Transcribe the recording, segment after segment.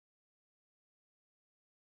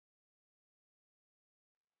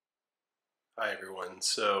Hi everyone.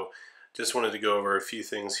 So just wanted to go over a few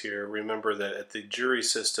things here. Remember that at the jury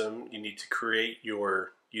system you need to create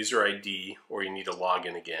your user ID or you need to log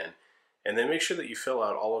in again, and then make sure that you fill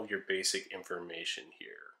out all of your basic information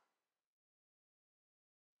here.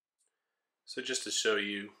 So just to show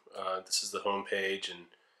you, this is the home page and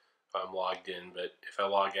I'm logged in, but if I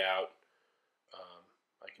log out,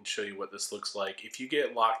 I can show you what this looks like. If you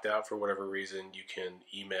get locked out for whatever reason, you can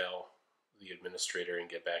email the administrator and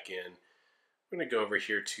get back in. I'm going to go over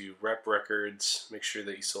here to Rep Records, make sure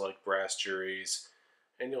that you select Brass Juries,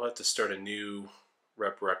 and you'll have to start a new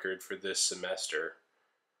Rep Record for this semester.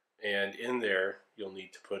 And in there, you'll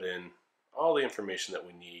need to put in all the information that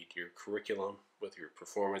we need, your curriculum, with your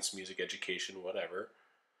performance, music education, whatever.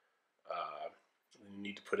 You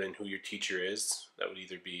need to put in who your teacher is. That would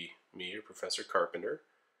either be me or Professor Carpenter,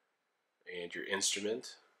 and your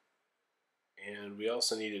instrument. And we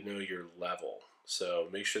also need to know your level. So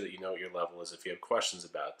make sure that you know what your level is. If you have questions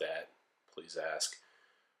about that, please ask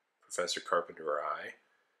Professor Carpenter or I.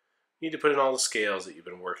 You need to put in all the scales that you've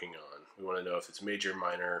been working on. We want to know if it's major,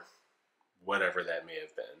 minor, whatever that may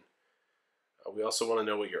have been. We also want to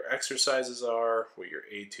know what your exercises are, what your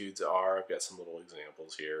etudes are. I've got some little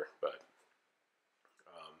examples here, but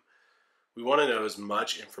we want to know as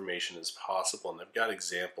much information as possible, and I've got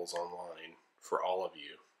examples online for all of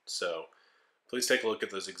you. So please take a look at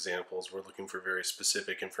those examples. We're looking for very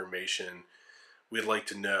specific information. We'd like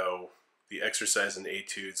to know the exercise and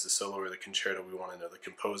etudes, the solo or the concerto. We want to know the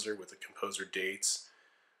composer with the composer dates,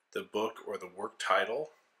 the book or the work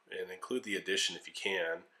title, and include the edition if you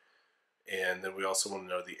can. And then we also want to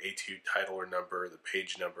know the etude title or number, the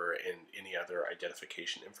page number, and any other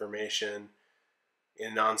identification information.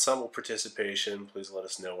 In ensemble participation, please let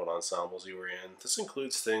us know what ensembles you were in. This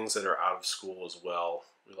includes things that are out of school as well.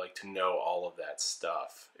 We like to know all of that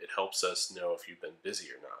stuff. It helps us know if you've been busy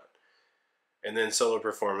or not. And then solo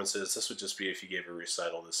performances. This would just be if you gave a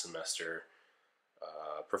recital this semester,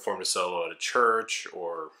 performed a solo at a church,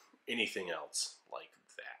 or anything else like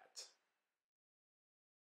that.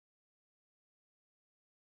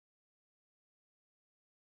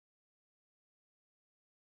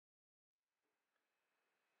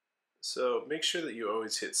 So make sure that you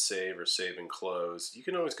always hit save or save and close. You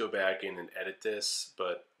can always go back in and edit this,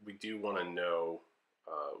 but we do want to know,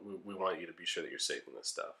 we want you to be sure that you're saving this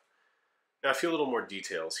stuff. Now a few little more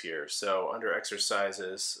details here. So under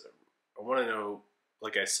exercises, I want to know,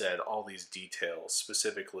 like I said, all these details,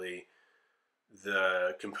 specifically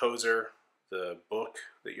the composer, the book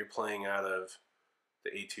that you're playing out of,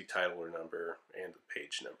 the etude title or number, and the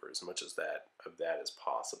page number, as much as that as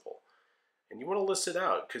possible. And you want to list it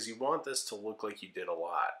out because you want this to look like you did a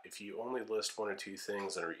lot. If you only list one or two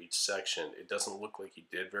things under each section, it doesn't look like you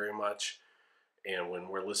did very much. And when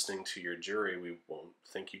we're listening to your jury, we won't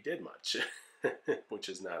think you did much, which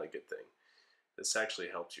is not a good thing. This actually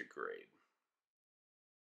helps your grade.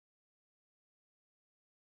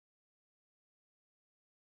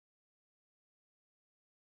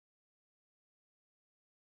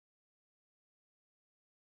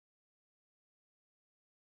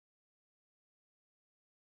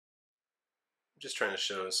 I'm just trying to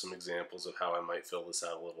show some examples of how I might fill this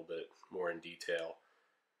out a little bit more in detail.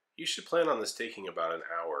 You should plan on this taking about an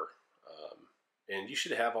hour. And you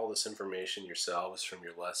should have all this information yourselves from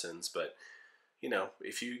your lessons, but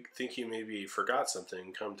if you think you maybe forgot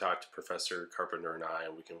something, come talk to Professor Carpenter and I,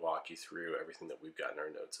 and we can walk you through everything that we've got in our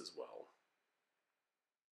notes as well.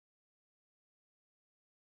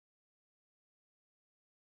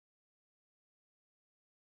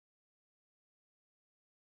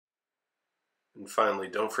 And finally,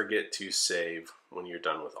 don't forget to save when you're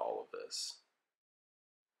done with all of this.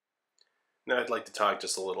 Now I'd like to talk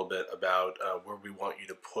just a little bit about where we want you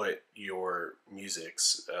to put your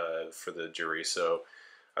musics for the jury. So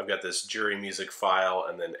I've got this jury music file,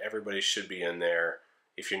 and then everybody should be in there.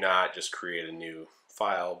 If you're not, just create a new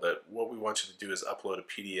file. But what we want you to do is upload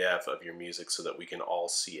a PDF of your music so that we can all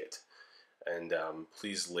see it. And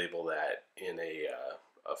please label that in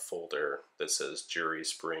a folder that says Jury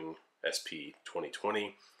Spring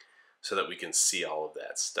SP2020 so that we can see all of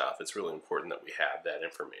that stuff. It's really important that we have that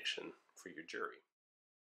information for your jury.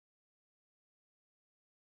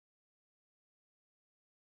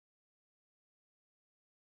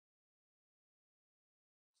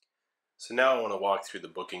 So now I want to walk through the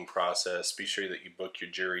booking process. Be sure that you book your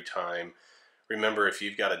jury time. Remember, if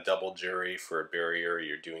you've got a double jury for a barrier,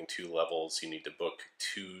 you're doing 2 levels, you need to book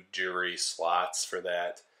 2 jury slots for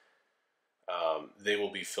that. They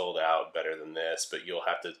will be filled out better than this, but you'll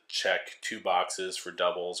have to check 2 boxes for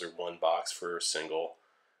doubles or 1 box for a single,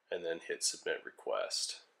 and then hit submit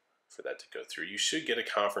request. for that to go through. You should get a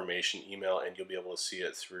confirmation email, and you'll be able to see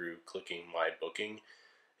it through clicking My Booking.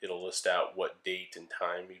 It'll list out what date and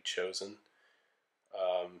time you've chosen.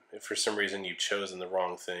 If for some reason you've chosen the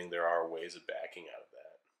wrong thing, there are ways of backing out of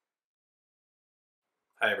that.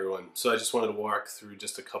 Hi everyone. So I just wanted to walk through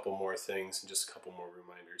just a couple more things and just a couple more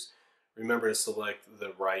reminders. Remember to select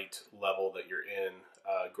the right level that you're in.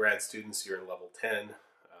 Grad students, you're in level 10.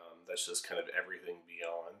 That's just kind of everything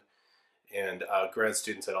beyond. And grad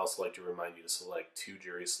students, I'd also like to remind you to select 2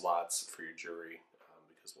 jury slots for your jury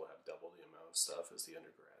because we'll have double the amount of stuff as the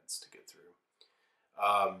undergrads to get through.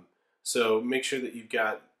 So make sure that you've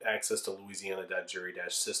got access to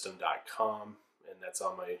louisiana.jury-system.com, and that's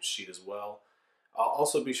on my sheet as well. I'll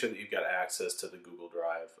also be sure that you've got access to the Google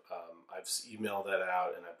Drive. I've emailed that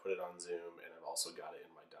out and I put it on Zoom, and I've also got it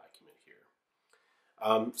in my document here.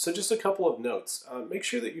 So just a couple of notes. Make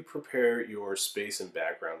sure that you prepare your space and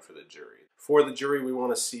background for the jury. For the jury, we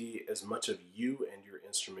want to see as much of you and your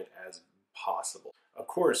instrument as possible. Of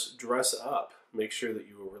course, dress up. Make sure that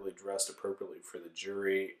you are really dressed appropriately for the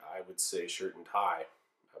jury. I would say shirt and tie.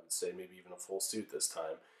 I would say maybe even a full suit this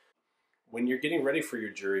time. When you're getting ready for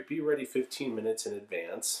your jury, be ready 15 minutes in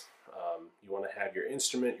advance. You want to have your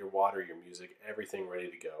instrument, your water, your music, everything ready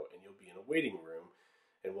to go, and you'll be in a waiting room,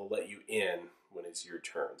 and we'll let you in when it's your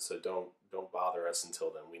turn. So don't bother us until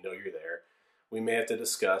then. We know you're there. We may have to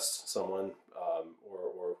discuss someone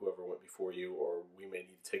or whoever went before you, or we may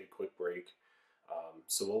need to take a quick break.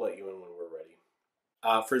 So we'll let you in when we're ready.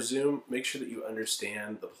 For Zoom, make sure that you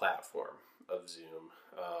understand the platform of Zoom.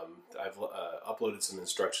 I've uploaded some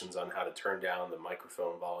instructions on how to turn down the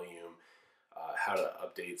microphone volume, how to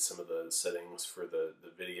update some of the settings for the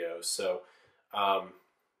video. So,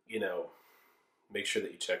 make sure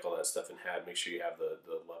that you check all that stuff and make sure you have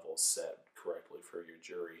the levels set correctly for your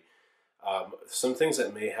jury. Some things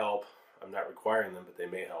that may help, I'm not requiring them, but they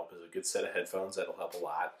may help, is a good set of headphones. That'll help a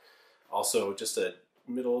lot. Also, just a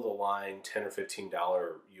middle of the line $10 or $15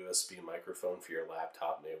 USB microphone for your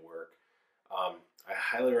laptop may work. I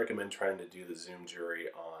highly recommend trying to do the Zoom jury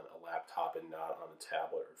on a laptop and not on a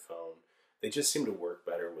tablet or phone. They just seem to work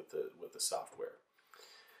better with the software.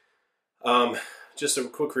 Just a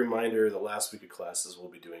quick reminder, the last week of classes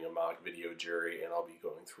we'll be doing a mock video jury, and I'll be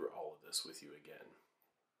going through all of this with you again.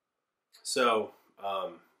 So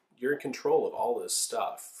you're in control of all this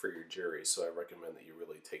stuff for your jury, so I recommend that you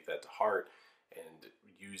really take that to heart and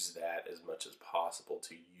use that as much as possible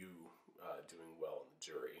to you doing well in the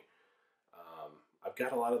jury. I've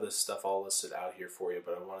got a lot of this stuff all listed out here for you,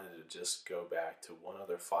 but I wanted to just go back to one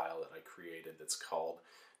other file that I created that's called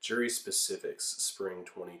Jury Specifics Spring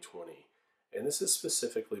 2020. And this is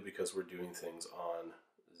specifically because we're doing things on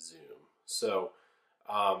Zoom. So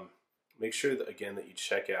make sure that, again, that you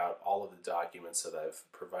check out all of the documents that I've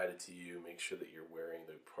provided to you. Make sure that you're wearing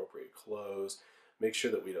the appropriate clothes. Make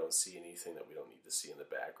sure that we don't see anything that we don't need to see in the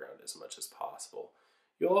background as much as possible.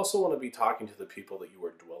 You'll also want to be talking to the people that you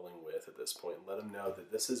are dwelling with at this point and let them know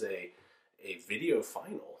that this is a video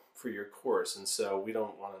final for your course, and so we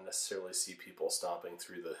don't want to necessarily see people stomping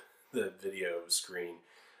through the video screen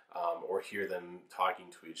or hear them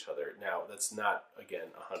talking to each other. Now, that's not,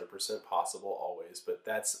 again, 100% possible always, but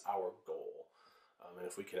that's our goal. And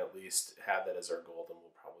if we can at least have that as our goal, then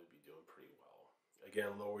we'll probably be doing pretty well.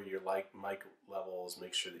 Again, lower your mic levels,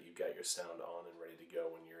 make sure that you've got your sound on and ready to go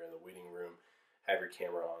when you're in the waiting room. Have your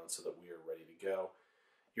camera on so that we are ready to go.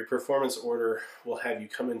 Your performance order will have you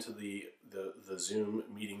come into the Zoom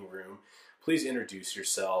meeting room. Please introduce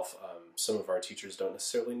yourself. Some of our teachers don't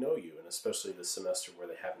necessarily know you, and especially this semester where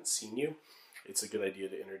they haven't seen you, it's a good idea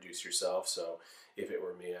to introduce yourself. So if it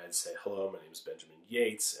were me, I'd say, hello, my name is Benjamin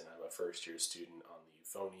Yates, and I'm a first-year student on the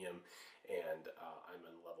euphonium, and I'm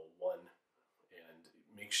in level 1.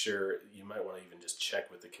 Make sure, you might want to even just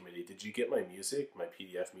check with the committee, did you get my music, my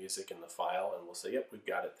PDF music in the file? And we'll say, yep, we've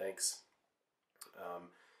got it, thanks.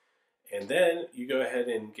 And then you go ahead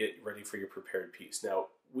and get ready for your prepared piece. Now,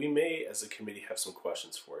 we may, as a committee, have some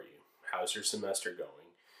questions for you. How's your semester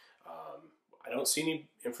going? I don't see any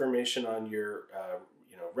information on your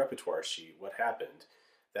repertoire sheet. What happened?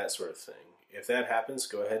 That sort of thing. If that happens,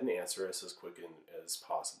 go ahead and answer us as quick as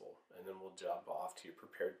possible. And then we'll jump off to your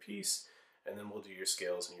prepared piece, and then we'll do your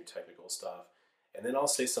scales and your technical stuff. And then I'll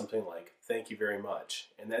say something like, thank you very much.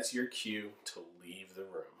 And that's your cue to leave the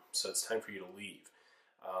room. So it's time for you to leave.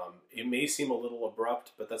 It may seem a little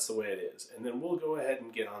abrupt, but that's the way it is. And then we'll go ahead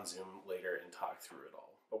and get on Zoom later and talk through it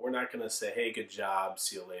all. But we're not going to say, hey, good job,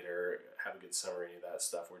 see you later, have a good summer, any of that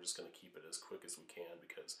stuff. We're just going to keep it as quick as we can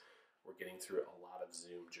because we're getting through a lot of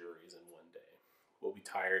Zoom juries in one day. We'll be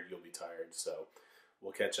tired, you'll be tired, so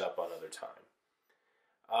we'll catch up on other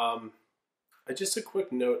time. Just a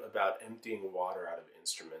quick note about emptying water out of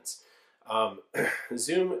instruments.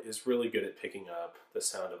 Zoom is really good at picking up the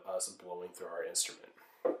sound of us blowing through our instrument.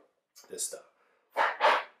 This stuff.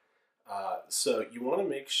 So you want to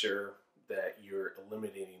make sure that you're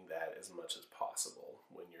eliminating that as much as possible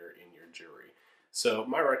when you're in your jury. So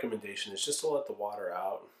my recommendation is just to let the water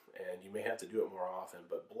out, and you may have to do it more often,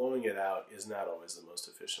 but blowing it out is not always the most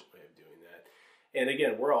efficient way of doing that. And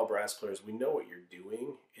again, we're all brass players. We know what you're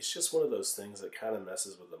doing. It's just one of those things that kind of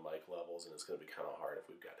messes with the mic levels, and it's going to be kind of hard if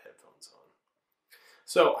we've got headphones on.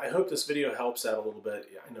 So I hope this video helps out a little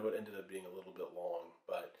bit. I know it ended up being a little bit long,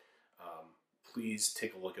 but please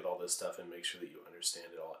take a look at all this stuff and make sure that you understand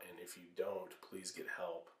it all. And if you don't, please get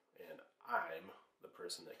help. And I'm the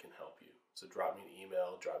person that can help you. So drop me an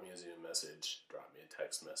email, drop me a Zoom message, drop me a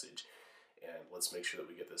text message, and let's make sure that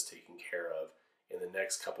we get this taken care of in the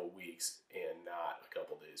next couple weeks and not a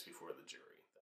couple days before the jury.